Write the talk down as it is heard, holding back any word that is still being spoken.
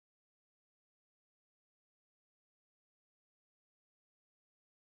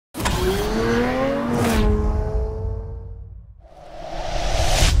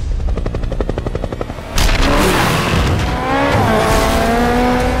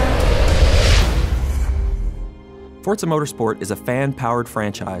Forza Motorsport is a fan-powered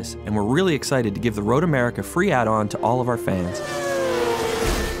franchise, and we're really excited to give the Road America free add-on to all of our fans.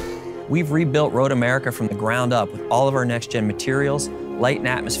 We've rebuilt Road America from the ground up with all of our next-gen materials, light and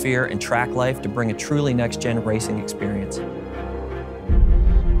atmosphere, and track life to bring a truly next-gen racing experience.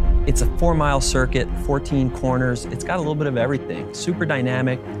 It's a 4-mile circuit, 14 corners. It's got a little bit of everything. Super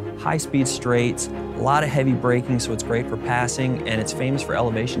dynamic, high-speed straights, a lot of heavy braking, so it's great for passing, and it's famous for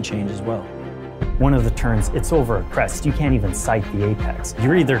elevation change as well. One of the turns, it's over a crest. You can't even sight the apex.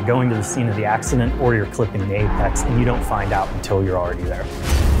 You're either going to the scene of the accident or you're clipping the apex, and you don't find out until you're already there.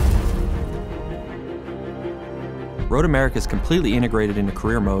 Road America is completely integrated into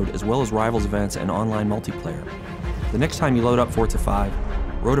career mode as well as rivals events and online multiplayer. The next time you load up Forza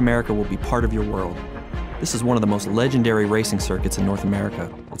 5, Road America will be part of your world. This is one of the most legendary racing circuits in North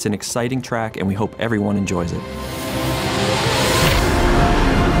America. It's an exciting track and we hope everyone enjoys it.